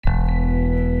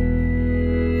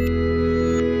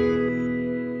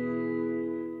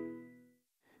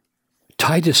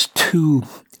Titus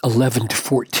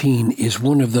 2:11-14 is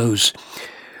one of those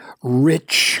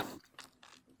rich,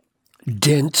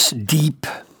 dense, deep,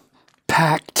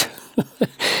 packed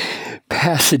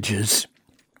passages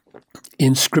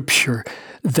in Scripture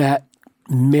that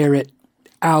merit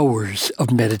hours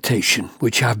of meditation,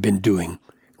 which I've been doing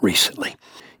recently.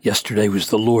 Yesterday was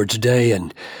the Lord's Day,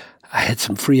 and I had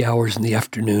some free hours in the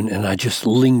afternoon, and I just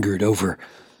lingered over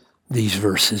these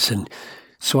verses. And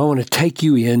so I want to take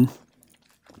you in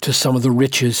to some of the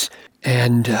riches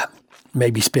and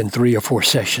maybe spend 3 or 4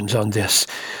 sessions on this.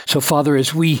 So, Father,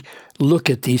 as we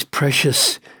look at these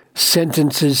precious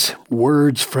sentences,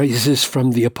 words, phrases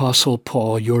from the Apostle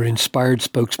Paul, your inspired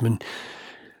spokesman,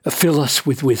 fill us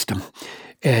with wisdom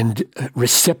and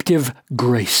receptive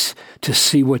grace to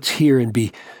see what's here and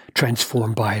be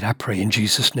transformed by it. I pray in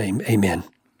Jesus' name, amen.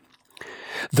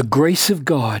 The grace of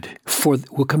God,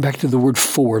 we'll come back to the word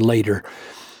 "for" later,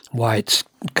 why it's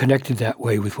connected that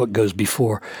way with what goes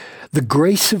before. The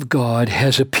grace of God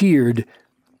has appeared,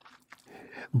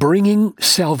 bringing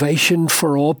salvation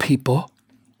for all people,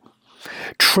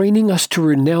 training us to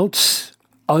renounce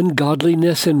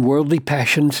ungodliness and worldly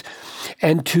passions,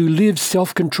 and to live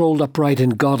self-controlled, upright,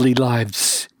 and godly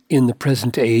lives in the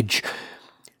present age,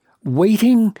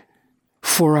 waiting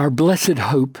for our blessed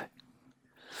hope,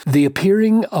 the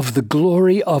appearing of the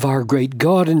glory of our great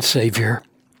God and Savior,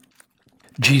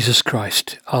 Jesus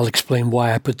Christ. I'll explain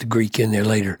why I put the Greek in there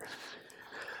later.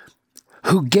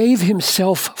 Who gave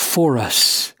himself for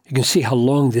us. You can see how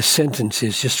long this sentence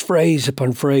is, just phrase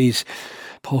upon phrase.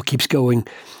 Paul keeps going.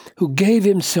 Who gave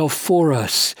himself for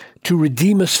us to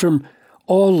redeem us from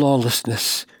all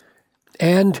lawlessness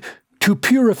and to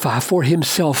purify for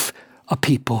himself a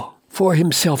people, for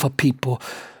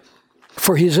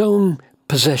his own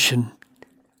possession,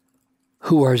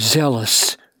 who are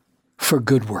zealous for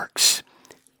good works.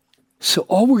 So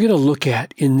all we're going to look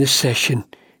at in this session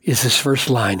is this first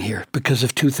line here because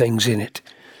of 2 things in it.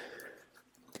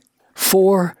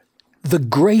 For the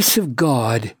grace of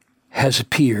God has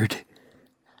appeared.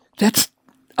 That's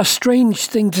a strange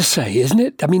thing to say, isn't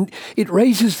it? I mean, it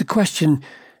raises the question,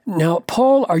 now,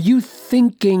 Paul, are you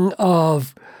thinking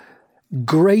of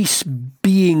grace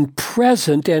being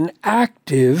present and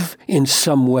active in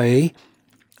some way,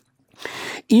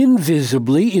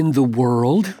 invisibly in the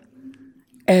world,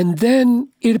 and then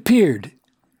it appeared?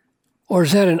 Or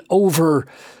is that an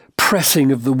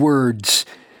over-pressing of the words?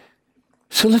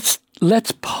 So let's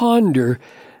ponder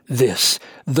this.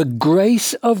 The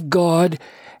grace of God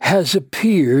has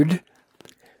appeared,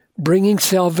 bringing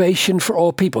salvation for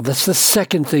all people. That's the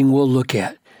second thing we'll look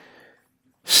at.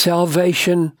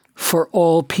 Salvation for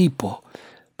all people.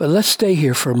 But let's stay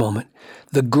here for a moment.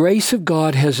 The grace of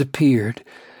God has appeared.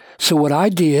 So what I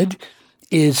did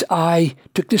is I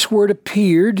took this word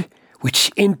 "appeared," which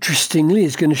interestingly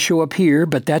is going to show up here,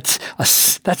 but that's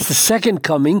the second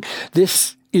coming.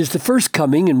 This is the first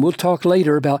coming, and we'll talk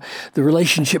later about the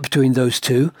relationship between those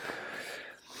two.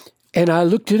 And I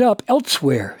looked it up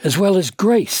elsewhere, as well as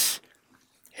grace.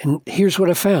 And here's what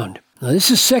I found. Now, this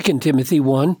is 2 Timothy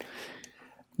 1.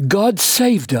 God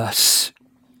saved us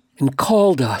and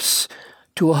called us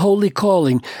to a holy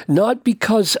calling, not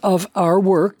because of our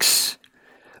works,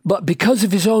 but because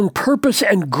of his own purpose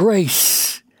and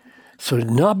grace. So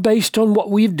not based on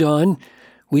what we've done.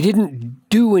 We didn't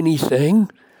do anything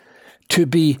to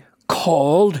be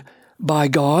called by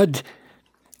God,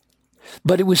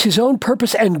 but it was his own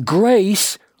purpose and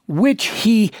grace which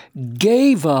he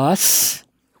gave us.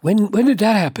 When did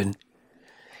that happen?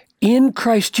 In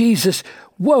Christ Jesus.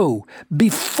 Whoa,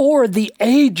 before the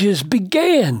ages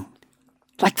began.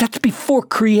 Like that's before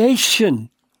creation.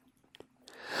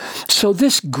 So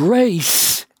this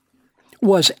grace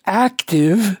was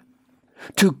active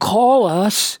to call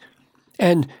us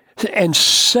and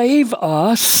save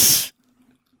us,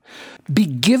 be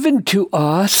given to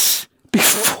us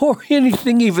before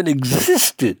anything even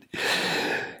existed.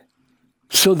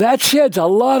 So that sheds a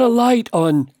lot of light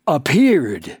on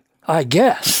appeared, I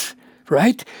guess,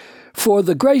 right? For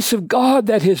the grace of God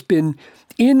that has been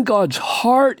in God's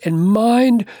heart and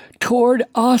mind toward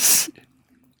us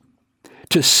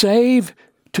to save,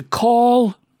 to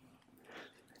call,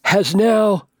 has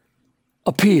now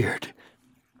appeared.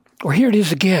 Or here it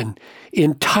is again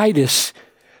in Titus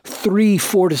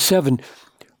 3:4-7.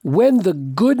 When the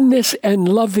goodness and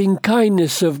loving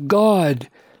kindness of God,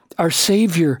 our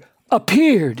Savior,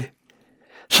 appeared.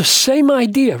 So same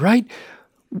idea, right?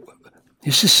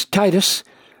 This is Titus.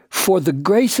 For the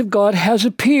grace of God has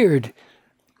appeared.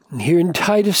 And here in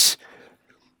Titus,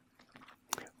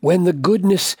 when the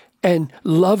goodness and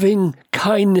loving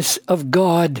kindness of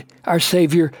God, our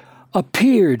Savior,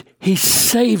 appeared. He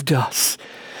saved us.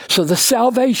 So the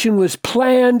salvation was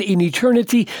planned in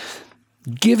eternity,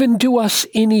 given to us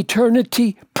in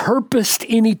eternity, purposed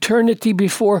in eternity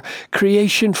before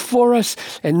creation for us,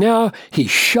 and now he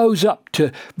shows up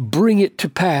to bring it to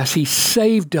pass. He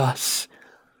saved us,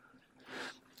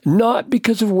 not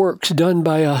because of works done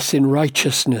by us in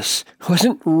righteousness. It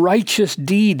wasn't righteous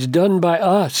deeds done by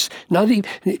us, not even,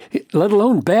 let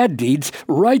alone bad deeds.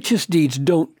 Righteous deeds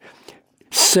don't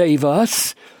save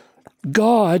us.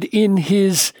 God, in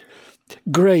his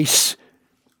grace,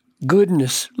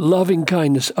 goodness, loving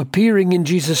kindness, appearing in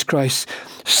Jesus Christ,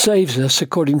 saves us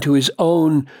according to his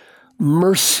own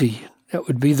mercy. That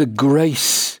would be the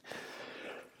grace.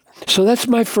 So that's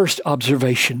my first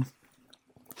observation.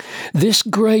 This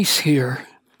grace here,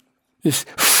 this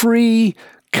free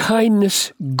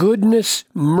kindness, goodness,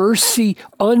 mercy,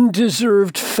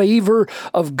 undeserved favor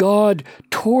of God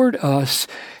toward us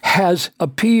has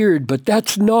appeared, but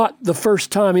that's not the first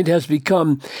time it has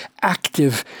become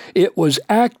active. It was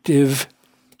active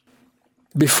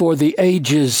before the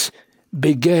ages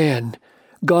began.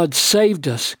 God saved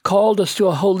us, called us to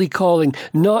a holy calling,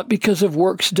 not because of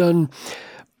works done,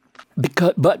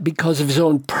 but because of his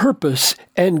own purpose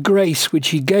and grace, which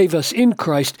he gave us in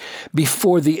Christ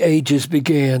before the ages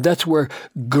began. That's where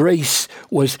grace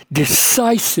was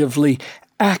decisively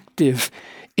active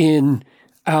in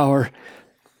our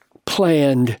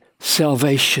planned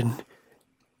salvation.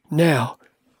 Now,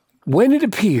 when it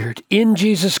appeared in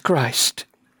Jesus Christ,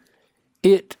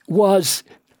 it was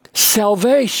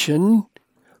salvation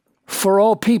for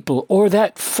all people, or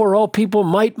that for all people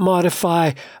might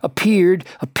modify appeared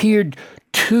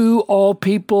to all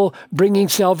people, bringing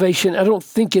salvation. I don't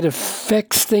think it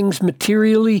affects things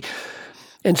materially.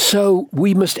 And so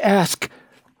we must ask,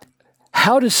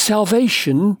 how does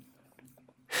salvation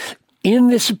in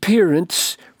this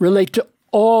appearance relate to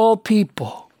all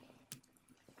people?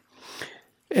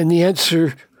 And the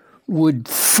answer would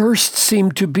first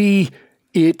seem to be,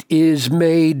 it is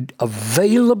made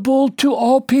available to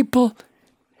all people.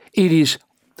 It is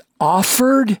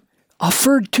offered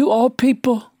to all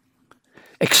people,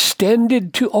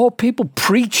 extended to all people,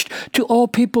 preached to all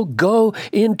people. Go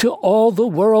into all the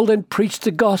world and preach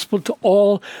the gospel to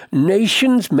all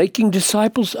nations, making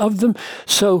disciples of them.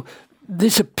 So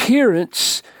this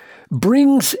appearance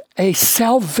brings a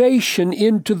salvation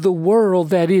into the world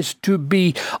that is to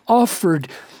be offered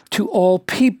to all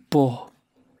people.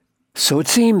 So it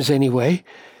seems anyway.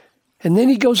 And then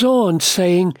he goes on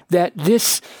saying that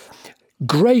this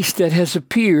grace that has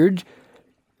appeared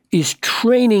is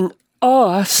training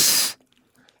us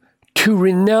to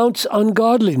renounce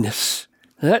ungodliness.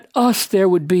 That us there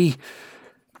would be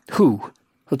who?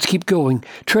 Let's keep going.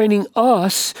 Training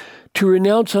us to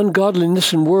renounce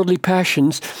ungodliness and worldly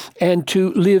passions and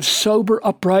to live sober,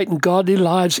 upright, and godly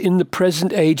lives in the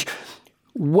present age,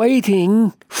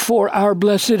 waiting for our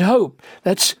blessed hope.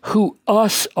 That's who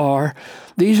us are.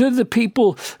 These are the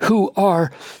people who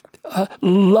are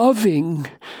loving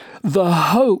the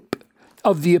hope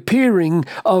of the appearing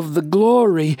of the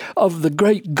glory of the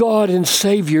great God and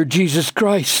Savior, Jesus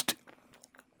Christ.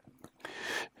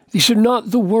 These are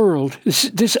not the world.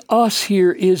 This us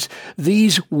here is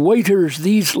these waiters,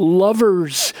 these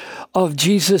lovers of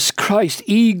Jesus Christ,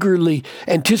 eagerly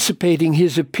anticipating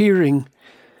his appearing.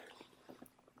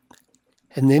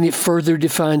 And then it further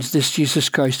defines this Jesus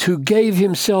Christ, who gave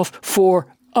himself for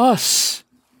us,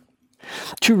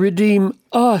 to redeem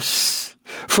us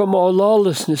from all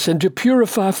lawlessness and to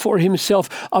purify for himself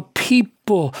a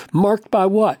people marked by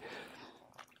what?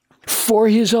 For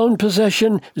his own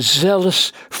possession,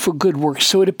 zealous for good works.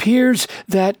 So it appears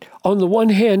that on the one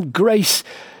hand, grace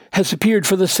has appeared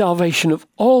for the salvation of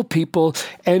all people,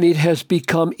 and it has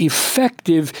become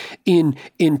effective in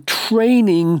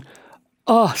training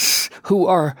us who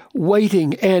are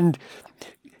waiting and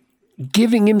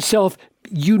giving himself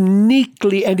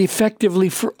uniquely and effectively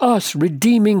for us,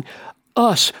 redeeming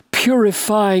us,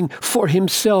 purifying for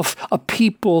himself a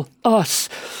people, us,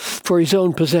 for his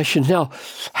own possession. Now,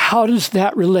 how does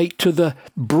that relate to the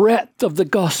breadth of the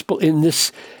gospel in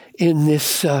these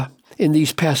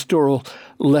pastoral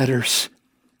letters?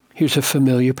 Here's a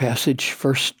familiar passage,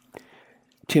 1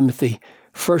 Timothy.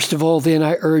 First of all, then,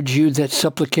 I urge you that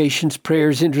supplications,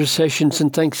 prayers, intercessions,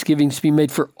 and thanksgivings be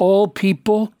made for all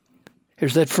people.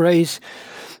 Here's that phrase.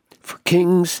 For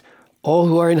kings, all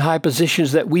who are in high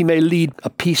positions, that we may lead a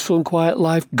peaceful and quiet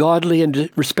life, godly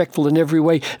and respectful in every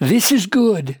way. This is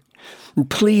good and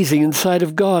pleasing in the sight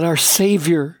of God, our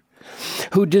Savior,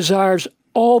 who desires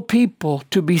all people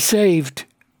to be saved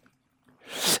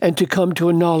and to come to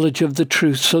a knowledge of the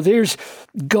truth. So there's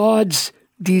God's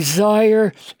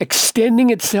desire extending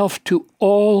itself to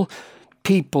all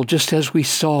people, just as we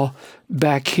saw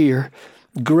back here.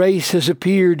 Grace has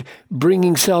appeared,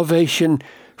 bringing salvation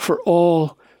for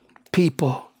all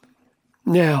people.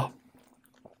 Now,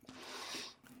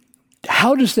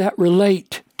 how does that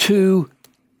relate to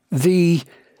the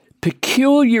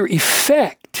peculiar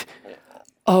effect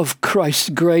of Christ's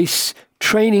grace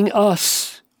training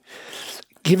us,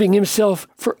 giving himself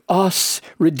for us,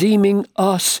 redeeming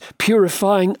us,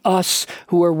 purifying us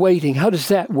who are waiting? How does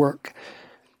that work?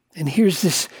 And here's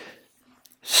this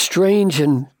strange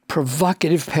and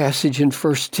provocative passage in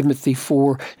 1 Timothy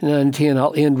 4, 9 and 10.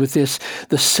 I'll end with this.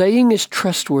 The saying is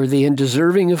trustworthy and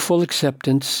deserving of full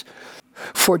acceptance.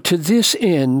 For to this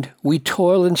end we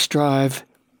toil and strive,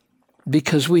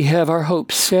 because we have our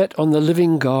hope set on the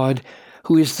living God,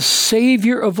 who is the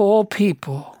Savior of all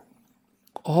people.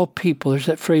 All people, there's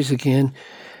that phrase again.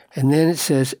 And then it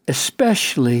says,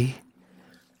 especially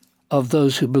of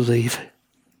those who believe.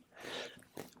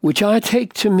 Which I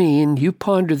take to mean, you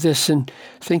ponder this and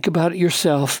think about it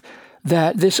yourself,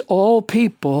 that this all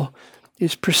people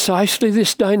is precisely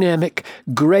this dynamic.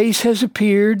 Grace has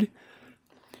appeared,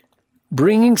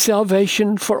 bringing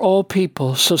salvation for all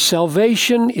people. So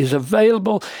salvation is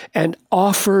available and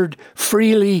offered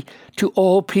freely to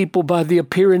all people by the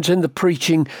appearance and the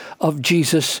preaching of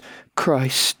Jesus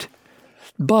Christ.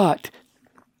 But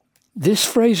this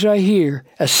phrase right here,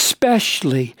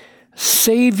 especially,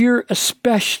 Savior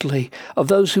especially of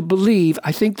those who believe,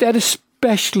 I think that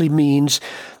especially means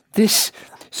this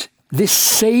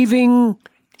saving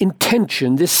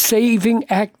intention, this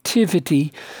saving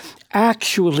activity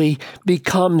actually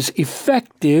becomes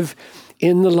effective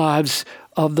in the lives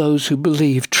of those who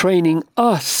believe, training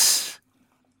us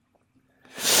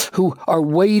who are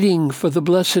waiting for the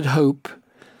blessed hope,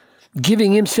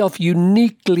 giving himself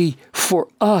uniquely for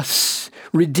us,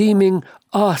 redeeming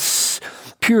us,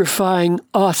 purifying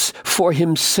us for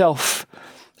himself,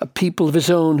 a people of his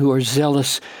own who are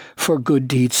zealous for good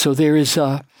deeds. So there is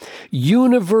a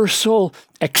universal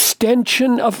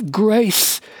extension of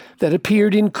grace that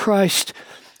appeared in Christ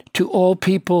to all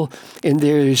people, and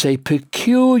there is a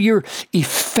peculiar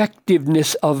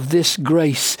effectiveness of this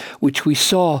grace, which we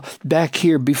saw back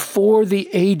here before the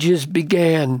ages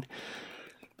began,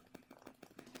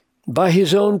 by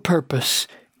his own purpose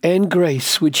and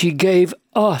grace, which he gave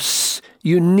us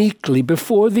uniquely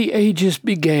before the ages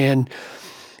began,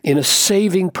 in a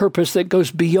saving purpose that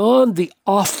goes beyond the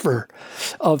offer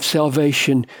of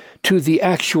salvation to the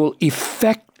actual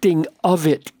effecting of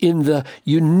it in the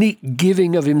unique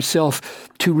giving of himself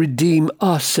to redeem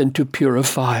us and to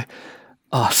purify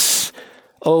us.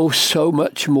 Oh, so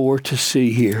much more to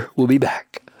see here. We'll be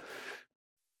back.